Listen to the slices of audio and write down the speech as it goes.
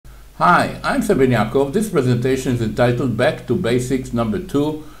Hi, I'm Ben-Yaakov. This presentation is entitled Back to Basics Number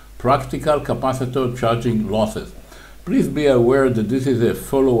 2, Practical Capacitor Charging Losses. Please be aware that this is a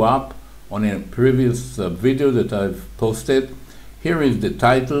follow-up on a previous video that I've posted. Here is the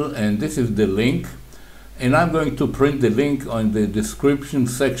title and this is the link. And I'm going to print the link on the description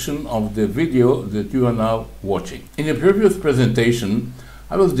section of the video that you are now watching. In the previous presentation,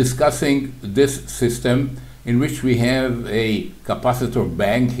 I was discussing this system in which we have a capacitor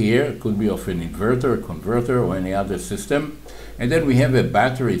bank here. It could be of an inverter, converter, or any other system. And then we have a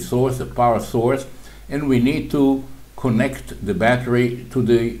battery source, a power source, and we need to connect the battery to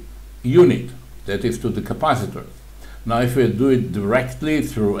the unit, that is to the capacitor. Now if we do it directly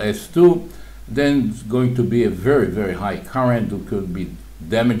through S2, then it's going to be a very, very high current that could be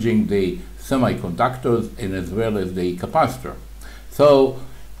damaging the semiconductors and as well as the capacitor. So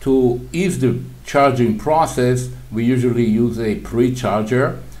to ease the charging process, we usually use a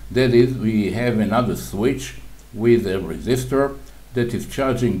pre-charger. That is, we have another switch with a resistor that is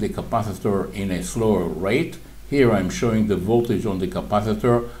charging the capacitor in a slower rate. Here I'm showing the voltage on the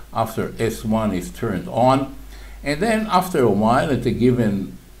capacitor after S1 is turned on. And then after a while, at a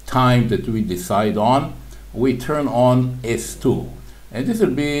given time that we decide on, we turn on S2. And this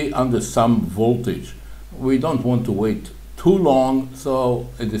will be under some voltage. We don't want to wait too long, so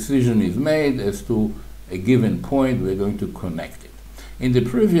a decision is made as to a given point we're going to connect it. In the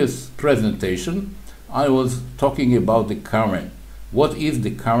previous presentation, I was talking about the current. What is the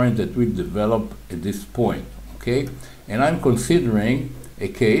current that we develop at this point? Okay, and I'm considering a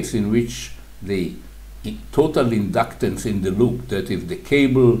case in which the total inductance in the loop, that is the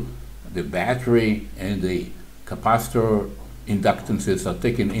cable, the battery, and the capacitor inductances are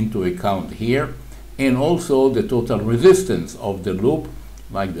taken into account here, and also the total resistance of the loop,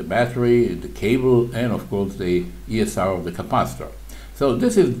 like the battery, the cable, and of course the ESR of the capacitor. So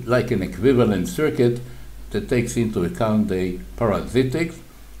this is like an equivalent circuit that takes into account the parasitics.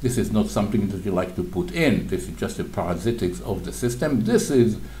 This is not something that you like to put in. This is just the parasitics of the system. This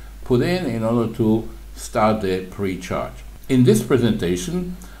is put in order to start the pre-charge. In this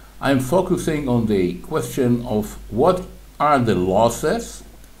presentation, I'm focusing on the question of what are the losses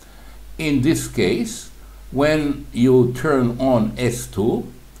in this case when you turn on S2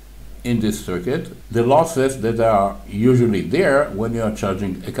 in this circuit, the losses that are usually there when you are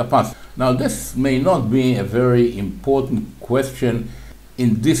charging a capacitor. Now this may not be a very important question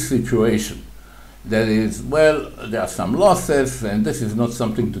in this situation. That is, well, there are some losses and this is not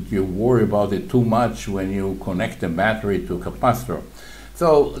something that you worry about it too much when you connect a battery to a capacitor.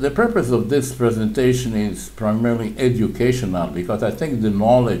 So the purpose of this presentation is primarily educational, because I think the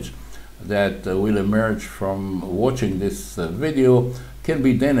knowledge that will emerge from watching this video can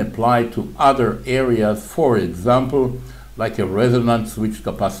be then applied to other areas, for example, like a resonance switch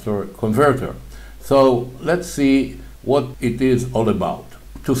capacitor converter. So let's see what it is all about.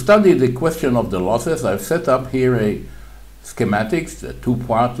 To study the question of the losses, I've set up here a schematics, a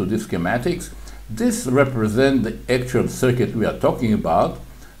two-part to this schematics. This represents the actual circuit we are talking about.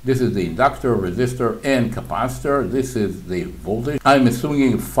 This is the inductor, resistor, and capacitor. This is the voltage. I'm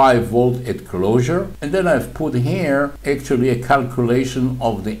assuming 5 volt at closure. And then I've put here actually a calculation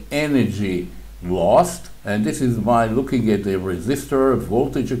of the energy lost. And this is by looking at the resistor,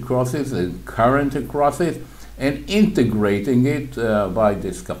 voltage across it, and current across it, and integrating it by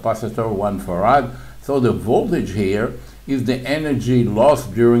this capacitor, 1 farad. So the voltage here is the energy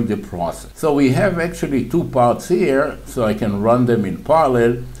lost during the process. So we have actually 2 parts here, so I can run them in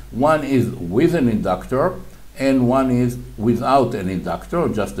parallel. One is with an inductor, and one is without an inductor,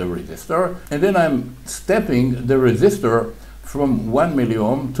 just a resistor. And then I'm stepping the resistor from 1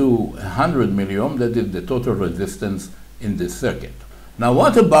 milliohm to 100 milliohm, that is the total resistance in this circuit. Now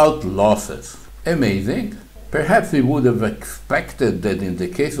what about losses? Amazing. Perhaps we would have expected that in the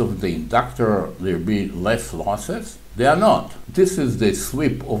case of the inductor there be less losses. They are not. This is the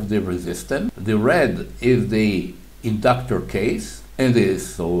sweep of the resistance. The red is the inductor case, and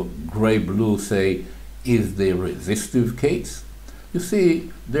this, so gray-blue say, is the resistive case. You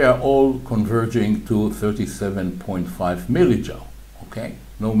see, they are all converging to 37.5 millijoule, okay?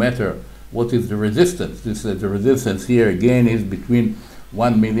 No matter what is the resistance. The resistance here again is between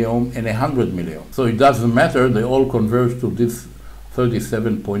 1 milliohm and 100 milliohm. So it doesn't matter, they all converge to this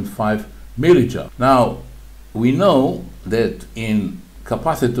 37.5 millijoule. Now, we know that in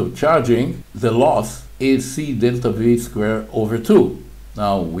capacitor charging, the loss is C delta V squared over 2.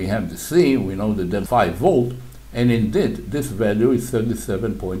 Now, we have the C, we know that that's 5 volt, and indeed, this value is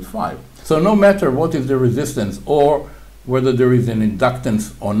 37.5. So no matter what is the resistance or whether there is an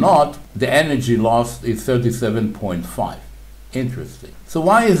inductance or not, the energy lost is 37.5. Interesting. So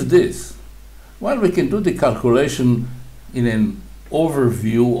why is this? Well, we can do the calculation in an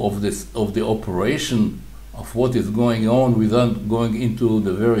overview of the operation of what is going on without going into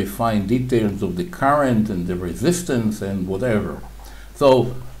the very fine details of the current and the resistance and whatever.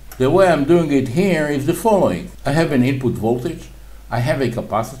 So the way I'm doing it here is the following. I have an input voltage, I have a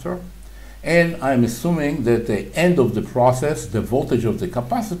capacitor, and I'm assuming that at the end of the process, the voltage of the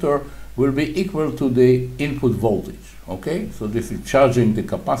capacitor will be equal to the input voltage. Okay, so this is charging the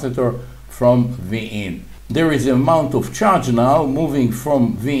capacitor from V in. There is an amount of charge now moving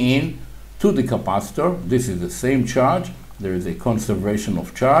from V in to the capacitor. This is the same charge. There is a conservation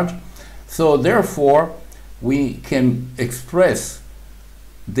of charge. So therefore, we can express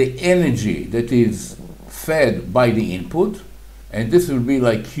the energy that is fed by the input, and this will be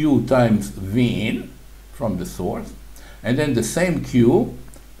like Q times V in from the source, and then the same Q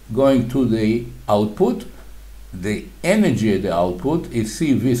going to the output. The energy at the output is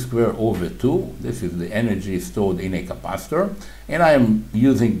CV squared over 2. This is the energy stored in a capacitor. And I am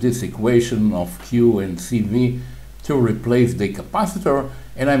using this equation of Q and CV to replace the capacitor.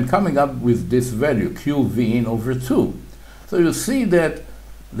 And I'm coming up with this value, QV in over 2. So you see that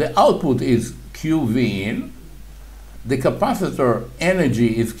the output is QV in. The capacitor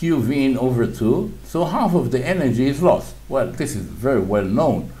energy is QV in over 2. So half of the energy is lost. Well, this is very well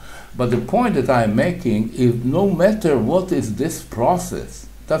known. But the point that I'm making is no matter what is this process,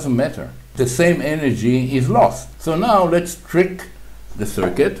 doesn't matter. The same energy is lost. So now let's trick the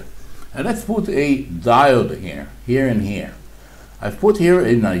circuit and let's put a diode here and here. I've put here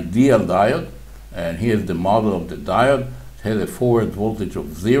an ideal diode, and here's the model of the diode. It has a forward voltage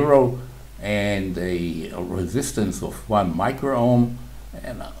of 0 and a resistance of 1 microohm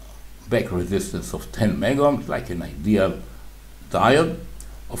and a back resistance of 10 megohms, like an ideal diode.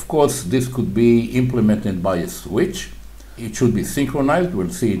 Of course, this could be implemented by a switch. It should be synchronized. We'll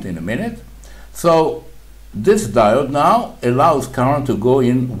see it in a minute. So this diode now allows current to go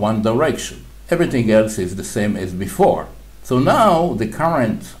in one direction. Everything else is the same as before. So now the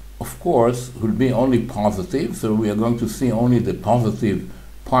current, of course, will be only positive. So we are going to see only the positive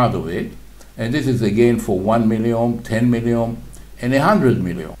part of it. And this is again for 1 milliohm, 10 milliohm, and 100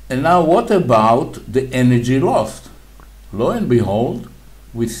 milliohm. And now what about the energy lost? Lo and behold,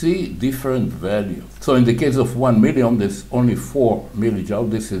 we see different values. So in the case of 1 milliohm, there's only 4 millijoules.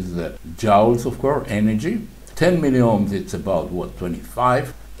 This is joules, of course, energy. 10 milliohms, it's about,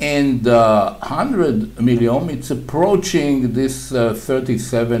 25. And 100 milliohm, it's approaching this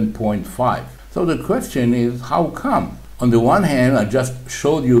 37.5. So the question is, how come? On the one hand, I just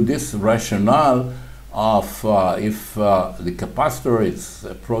showed you this rationale of if the capacitor is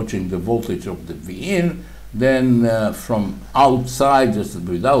approaching the voltage of the V in, then from outside, just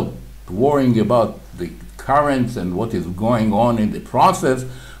without worrying about the currents and what is going on in the process,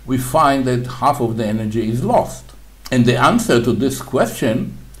 we find that half of the energy is lost. And the answer to this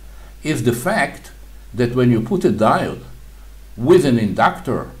question is the fact that when you put a diode with an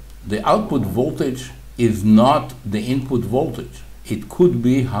inductor, the output voltage is not the input voltage. It could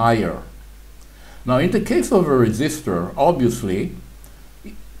be higher. Now, in the case of a resistor, obviously,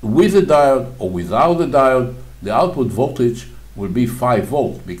 with a diode or without the diode, the output voltage will be 5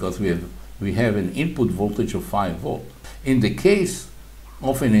 volts because we have an input voltage of 5 volts. In the case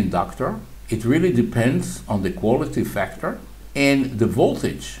of an inductor, it really depends on the quality factor, and the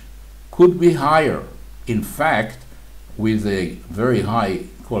voltage could be higher. In fact, with a very high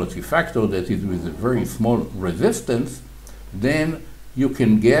quality factor, that is with a very small resistance, then you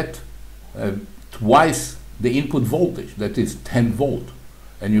can get twice the input voltage, that is 10 volts.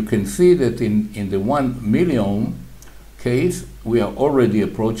 And you can see that in the 1 milliohm case, we are already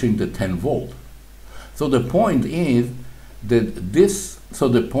approaching the 10 volt. So the point is that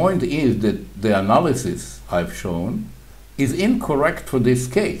the analysis I've shown is incorrect for this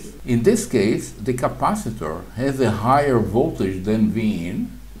case. In this case, the capacitor has a higher voltage than V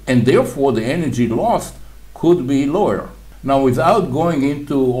in, and therefore the energy lost could be lower. Now, without going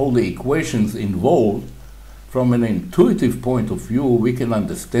into all the equations involved, from an intuitive point of view, we can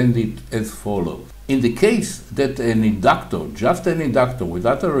understand it as follows. In the case that an inductor, just an inductor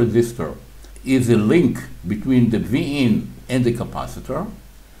without a resistor, is a link between the V in and the capacitor,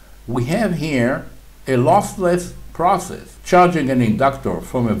 we have here a lossless process. Charging an inductor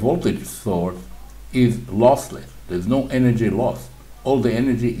from a voltage source is lossless. There's no energy lost. All the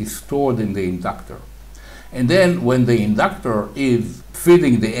energy is stored in the inductor. And then when the inductor is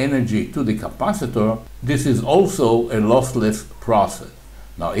feeding the energy to the capacitor, this is also a lossless process.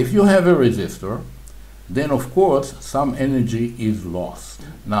 Now, if you have a resistor, then of course some energy is lost.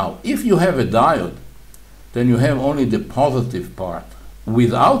 Now, if you have a diode then you have only the positive part.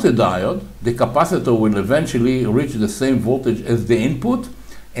 Without a diode, the capacitor will eventually reach the same voltage as the input,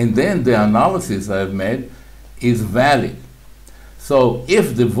 and then the analysis I have made is valid. So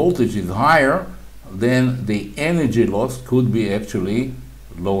if the voltage is higher, then the energy loss could be actually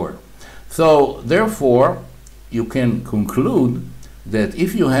lower. So therefore, you can conclude that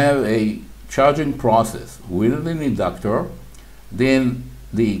if you have a charging process with an inductor, then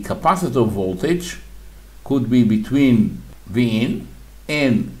the capacitor voltage could be between Vin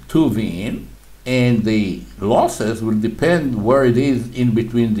and 2Vin, and the losses will depend where it is in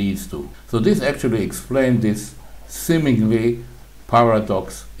between these two. So this actually explains this seemingly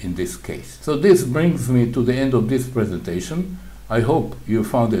paradox in this case. So this brings me to the end of this presentation. I hope you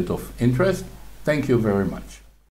found it of interest. Thank you very much.